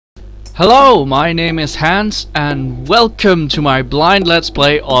Hello, my name is Hans and welcome to my blind let's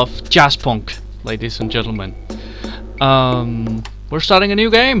play of Jazzpunk, ladies and gentlemen. We're starting a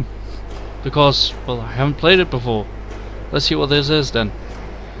new game because, well, I haven't played it before. Let's see what this is then.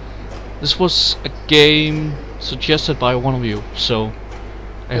 This was a game suggested by one of you, so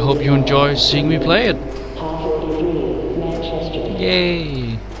I hope you enjoy seeing me play it.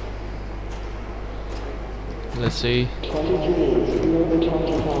 Yay! Let's see.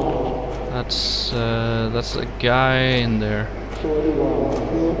 That's a guy in there.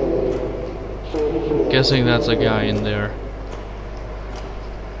 Guessing that's a guy in there.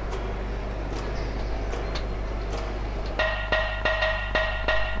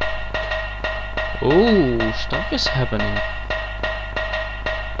 Oh, stuff is happening.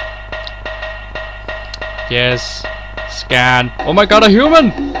 Yes. Scan. Oh my god, a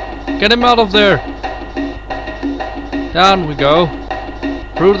human! Get him out of there! Down we go.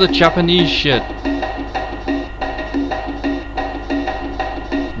 Through the Japanese shit.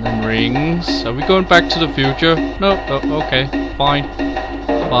 And then rings. Are we going back to the future? No, oh, okay. Fine.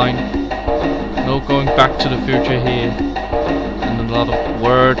 Fine. No going back to the future here. And a lot of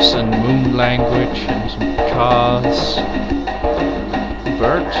words and moon language and some cars.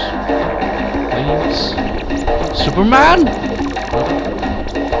 Birds. Planes. Superman?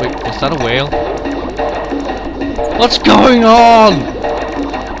 Wait, was that a whale? What's going on?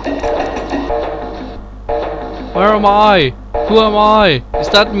 Where am I? Who am I? Is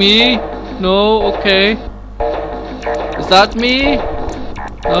that me? No, okay. Is that me?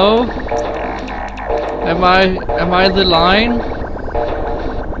 No? Am I the line?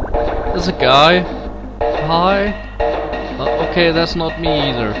 There's a guy. Hi? Okay, that's not me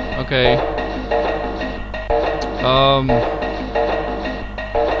either. Okay.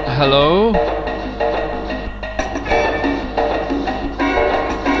 Hello?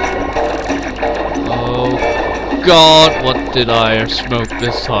 Oh god, what did I smoke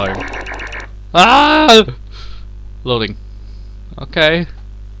this time? Ah! Loading. Okay.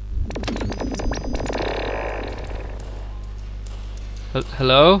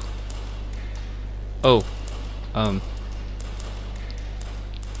 Hello? Oh.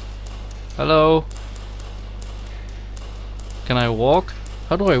 Hello? Can I walk?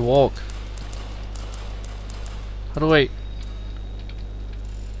 How do I walk? How do I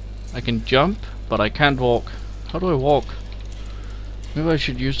can jump, but I can't walk. How do I walk? Maybe I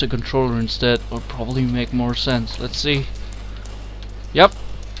should use the controller instead, would probably make more sense. Let's see. Yep,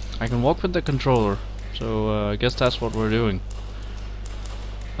 I can walk with the controller. So I guess that's what we're doing.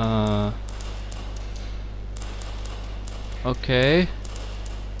 Okay.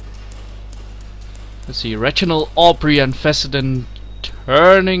 Let's see. Reginald Aubrey and Fessenden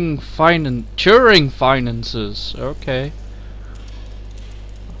Turing finances. Okay.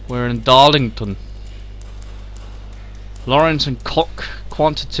 We're in Darlington. Lawrence and Koch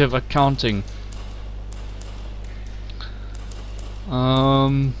quantitative accounting.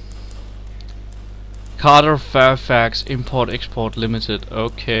 Carter Fairfax Import Export Limited.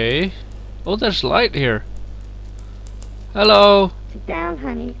 Okay. Oh, there's light here. Hello. Sit down,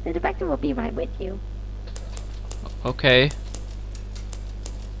 honey. The director will be right with you. Okay.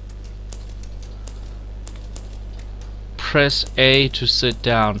 Press A to sit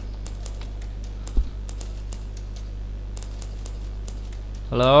down.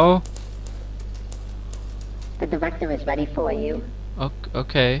 Hello? The director is ready for you.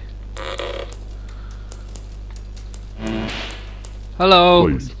 Okay. Hello?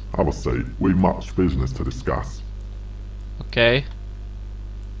 Please, have a seat. We've much business to discuss. Okay.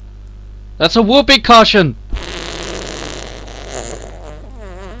 That's a whoopee caution!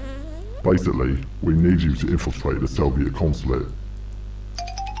 Basically, we need you to infiltrate the Soviet consulate.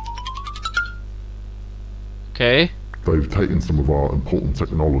 Okay. They've taken some of our important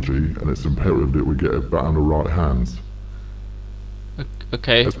technology, and it's imperative that we get it back in the right hands.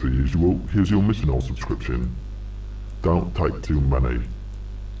 Okay. As per usual, here's your missional subscription. Don't take too many.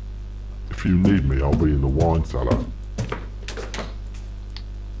 If you need me, I'll be in the wine cellar.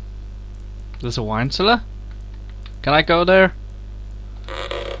 There's a wine cellar? Can I go there?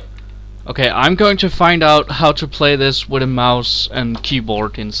 Okay, I'm going to find out how to play this with a mouse and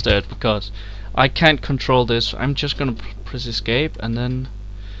keyboard instead, because I can't control this. I'm just gonna press escape and then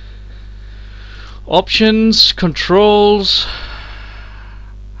options, controls,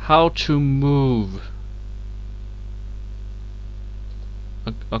 how to move.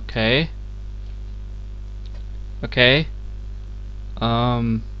 Okay. Okay.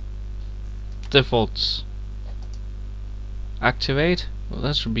 Defaults. Activate. Well,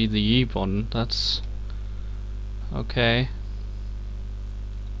 that should be the E button. That's okay.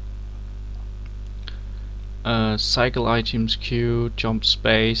 Cycle items queue, jump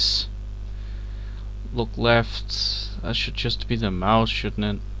space, look left. That should just be the mouse, shouldn't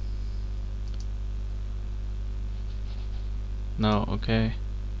it? No, okay.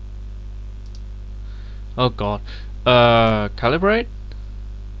 Oh god. Calibrate?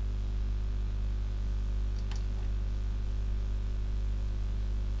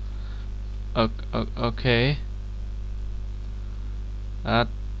 Okay. That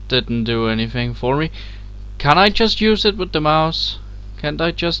didn't do anything for me. Can I just use it with the mouse? Can't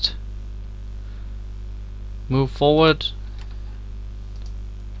I just move forward?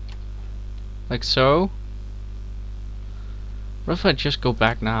 Like so? What if I just go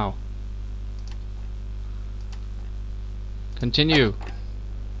back now? Continue.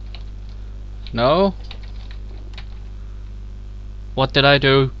 No? What did I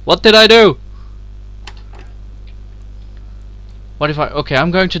do? What did I do? What if I... Okay,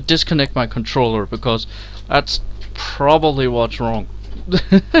 I'm going to disconnect my controller because that's probably what's wrong.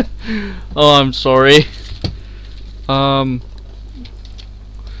 Oh, I'm sorry. Oh,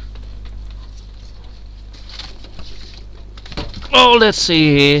 let's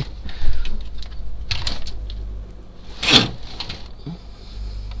see here.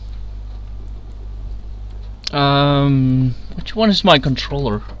 Which one is my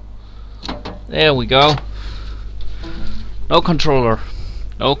controller? There we go. No controller.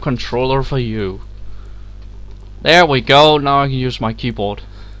 No controller for you. There we go. Now I can use my keyboard.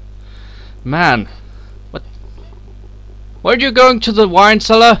 Man. What? Where'd you going to the wine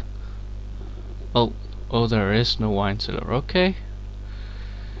cellar? Oh, there is no wine cellar. Okay.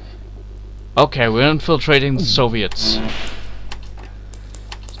 Okay, we're infiltrating the Soviets.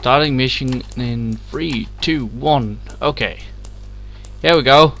 Starting mission in 3, 2, 1. Okay. Here we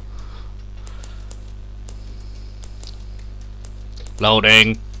go.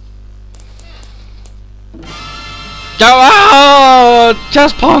 Loading. Go out!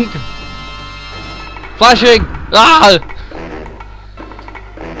 Jazzpunk! Flashing! Ah!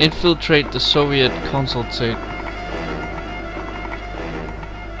 Infiltrate the Soviet consulate.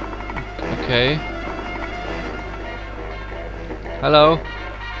 Okay. Hello.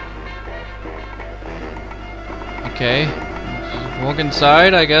 Okay. Walk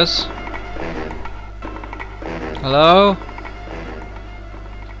inside, I guess. Hello?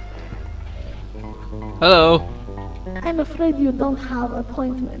 Hello? I'm afraid you don't have an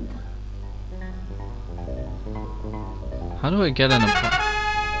appointment. How do I get an appointment?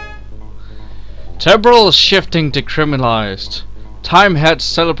 Temporal shifting decriminalized. Time heads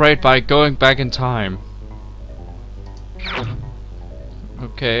celebrate by going back in time.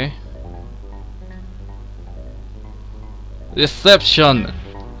 Okay. Reception.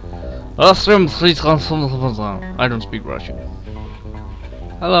 I don't speak Russian.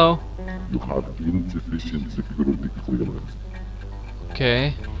 Hello. You have insufficient security clearance.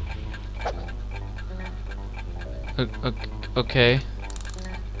 Okay. Okay.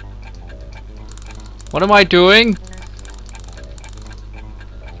 What am I doing?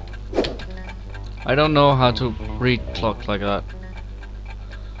 I don't know how to read clock like that.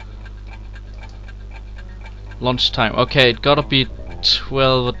 Lunchtime. Okay, it gotta be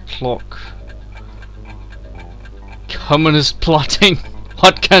 12 o'clock. Communist plotting.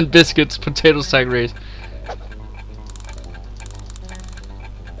 Hot canned biscuits, potato sack race.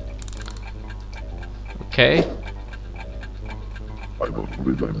 Okay. I'm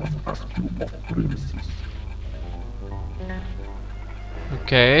afraid I must ask you off premises.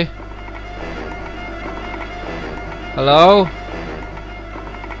 Okay. Hello?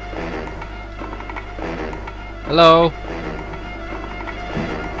 Hello?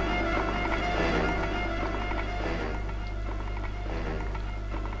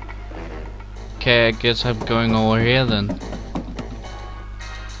 Okay, I guess I'm going over here then.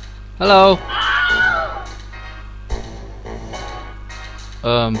 Hello?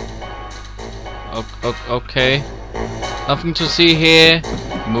 Okay. Nothing to see here.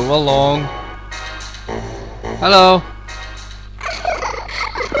 Move along. Hello?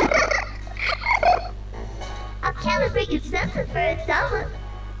 I'll calibrate your sensor for $1.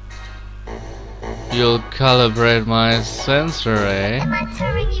 You'll calibrate my sensor, eh? Am I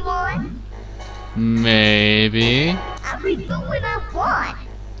turning you on? Maybe. I'll reboot when I want.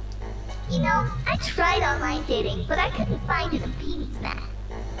 You know, I tried online dating, but I couldn't find an impedance match.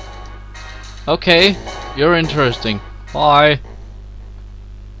 Okay, you're interesting. Bye.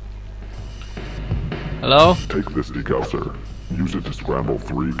 Hello? Take this degausser. Use it to scramble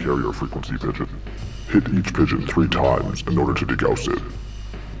 3 carrier frequency pigeons. Hit each pigeon 3 times in order to degauss it.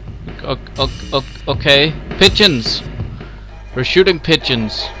 Okay. Pigeons. We're shooting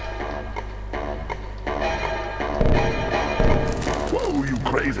pigeons.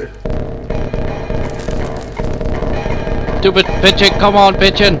 Stupid pigeon, come on,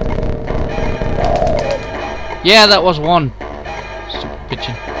 pigeon. Yeah, that was one. Stupid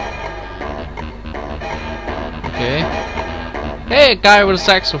pigeon. Okay. Hey, guy with a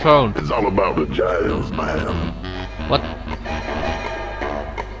saxophone. It's all about the jazz, man. What?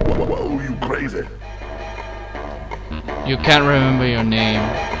 Whoa, you crazy? You can't remember your name.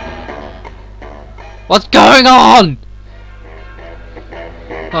 What's going on?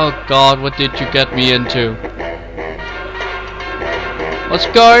 Oh God, what did you get me into? What's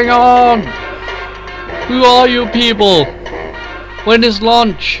going on? Who are you people? When is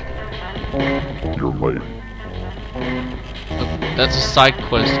lunch? You're late. That's a side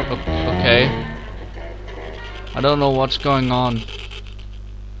quest. Okay. I don't know what's going on.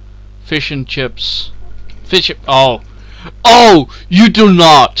 Fish and chips. Oh. Oh! You do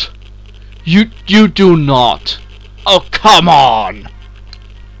not! You do not! Oh, come on!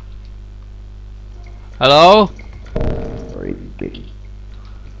 Hello?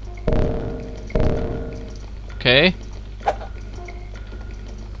 Okay.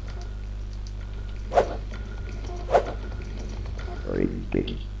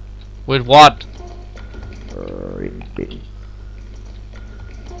 With what?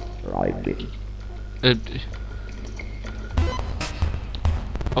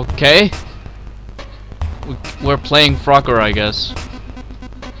 Okay. We're playing Frogger, I guess.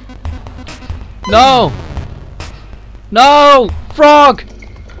 No! No! Frog!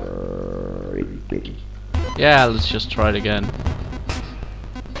 Yeah, let's just try it again.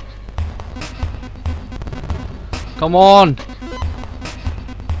 Come on!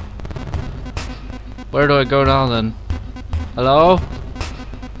 Where do I go now then? Hello?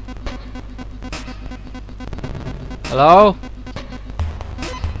 Hello?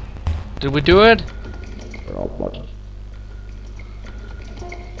 Did we do it?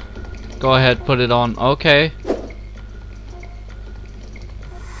 Go ahead, put it on. Okay.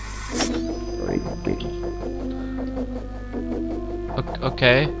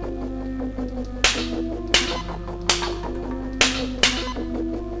 Okay.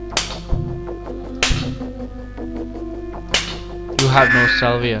 You have no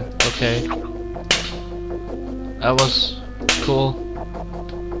salvia. Okay. That was cool.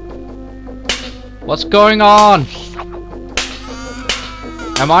 What's going on?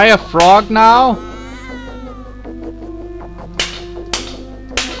 Am I a frog now?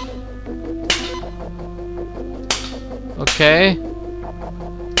 Okay.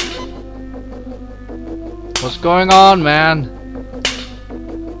 What's going on, man?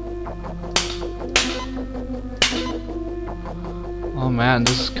 Oh man,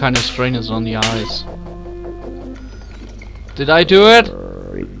 this is kind of strenuous on the eyes. Did I do it?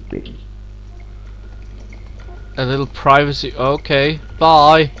 A little privacy. Okay,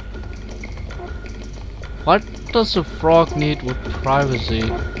 bye. What does a frog need with privacy?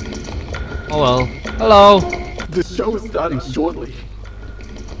 Oh well. Hello. The show is starting shortly.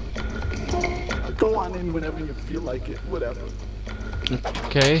 Go on in whenever you feel like it, whatever.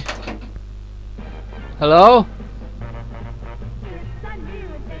 Okay. Hello?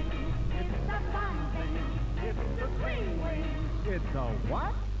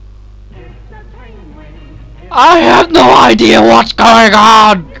 I have no idea what's going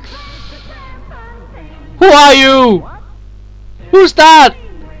on! Who are you? Who's that?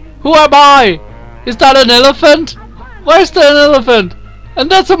 Who am I? Is that an elephant? Where's the elephant?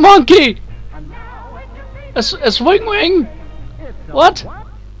 And that's a monkey! A swing wing? What?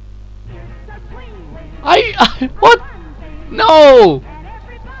 What? No!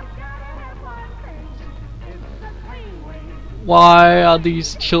 Why are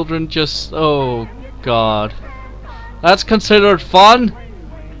these children just... Oh God. That's considered fun?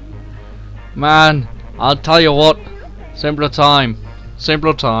 Man, I'll tell you what. Simpler time.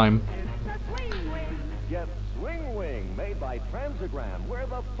 Simpler time. Get Swing Wing, made by Transagram, where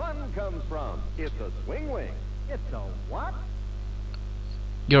the fun comes from. It's a Swing Wing. It's a what?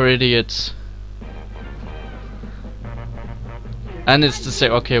 You're idiots. And it's to say,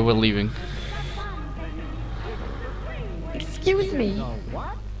 okay, we're leaving. Excuse me.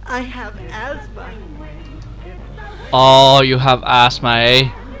 I have asthma. Oh, you have asthma, eh?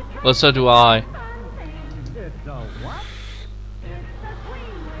 Well, so do I.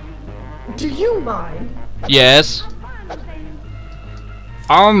 Do you mind? Yes.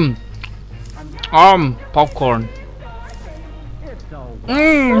 Popcorn.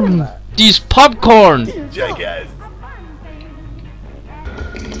 These popcorn. Jackass.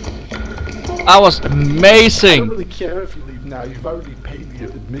 That was I amazing. don't really care if you leave now. You've already paid me your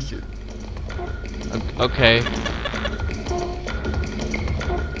admission. Okay.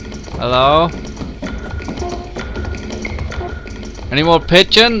 Hello? Any more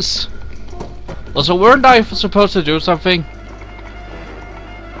pigeons? Also, weren't I supposed to do something?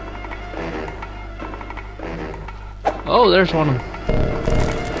 Oh, there's one of them.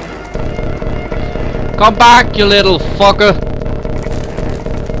 Come back, you little fucker!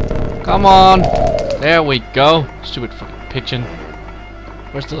 Come on! There we go. Stupid fucking pigeon.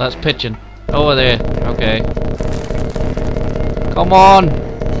 Where's the last pigeon? Over there. Okay. Come on!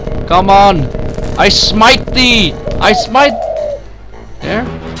 Come on! I smite thee! I smite... There?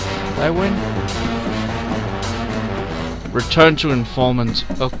 Did I win? Return to informant.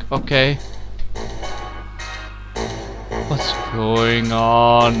 Okay. What's going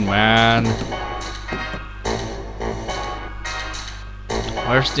on, man?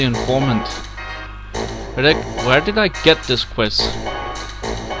 Where's the informant? Where did I get this quiz?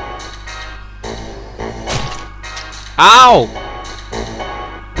 Ow!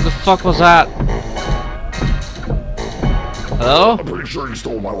 What the fuck was that? Hello? I'm pretty sure you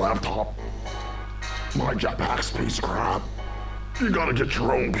stole my laptop. My jetpack's a piece of crap. You gotta get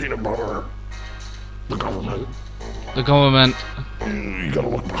your own peanut butter. The government. The government. You gotta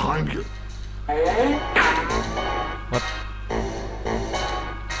look behind you. What?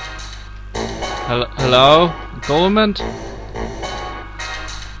 Hello? Government?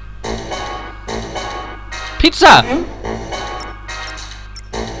 Pizza!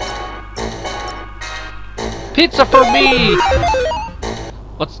 Pizza for me!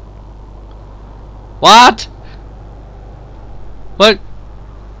 What's... What? What?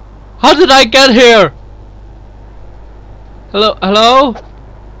 How did I get here? Hello? Hello?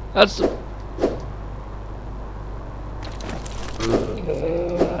 That's...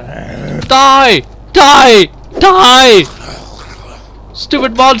 Die! Die! Die!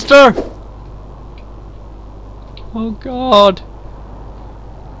 Stupid monster! Oh god.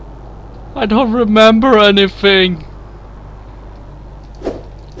 I don't remember anything.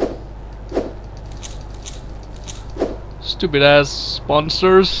 Stupid ass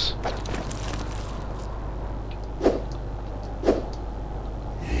sponsors.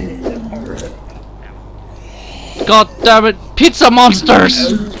 God damn it! Pizza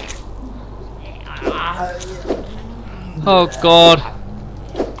monsters! Oh god.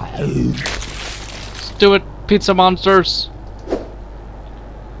 Stupid pizza monsters.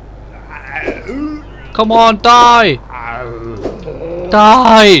 Come on, die!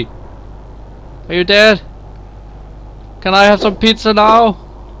 Die! Are you dead? Can I have some pizza now?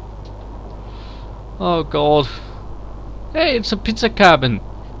 Oh god. Hey, it's a pizza cabin.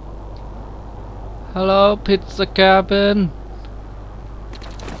 Hello, pizza cabin.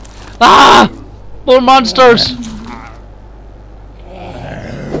 Ah! More monsters!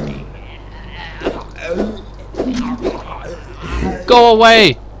 Go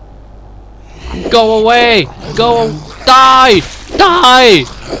away! Go away! Go! Die! Die!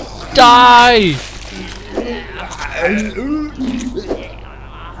 Die!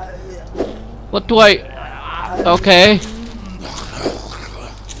 What do I... Okay.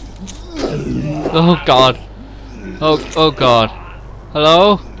 Oh god. Oh god.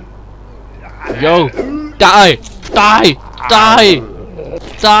 Hello? Yo! Die! Die! Die!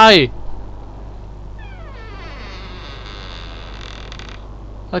 Die!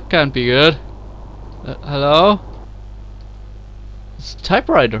 That can't be good. Hello? It's a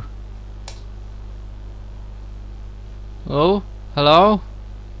typewriter. Oh? Hello?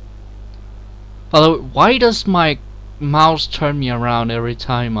 Hello? Why does my mouse turn me around every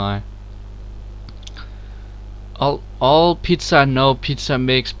time I... All pizza, no pizza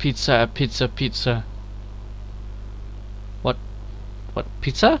makes pizza a pizza. What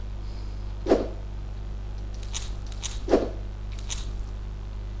pizza?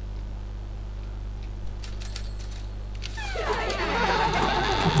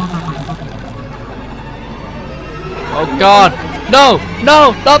 Oh god! No!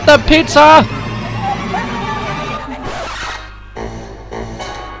 No! Not the pizza!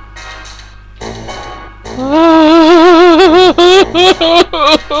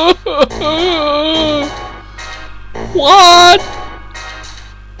 What?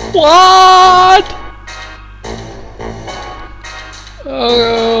 What?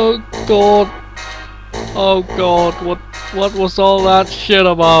 Oh god. Oh god, what was all that shit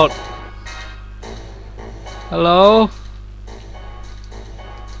about? Hello?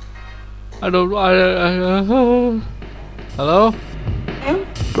 Hello?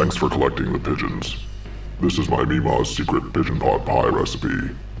 Thanks for collecting the pigeons. This is my Mima's secret pigeon pot pie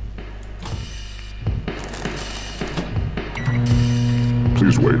recipe.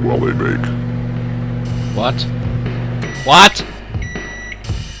 Please wait while they bake. What? What?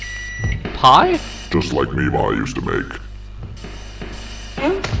 Pie? Just like Mima used to make.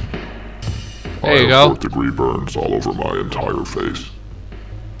 There you I go. have 4th-degree burns all over my entire face.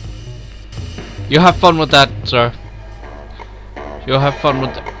 You have fun with that, sir. You have fun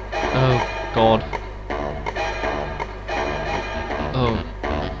with that. Oh, God. Oh.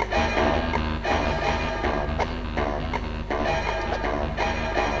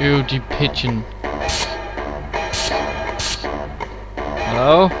 You the pigeon.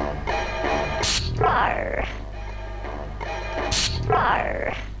 Hello? Rawr.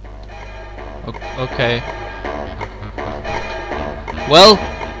 Rawr. Okay. Well,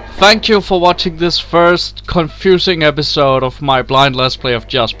 thank you for watching this first confusing episode of my blind let's play of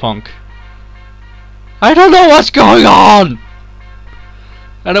Jazzpunk. I don't know what's going on!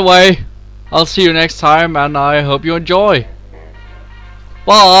 Anyway, I'll see you next time and I hope you enjoy.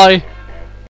 Bye!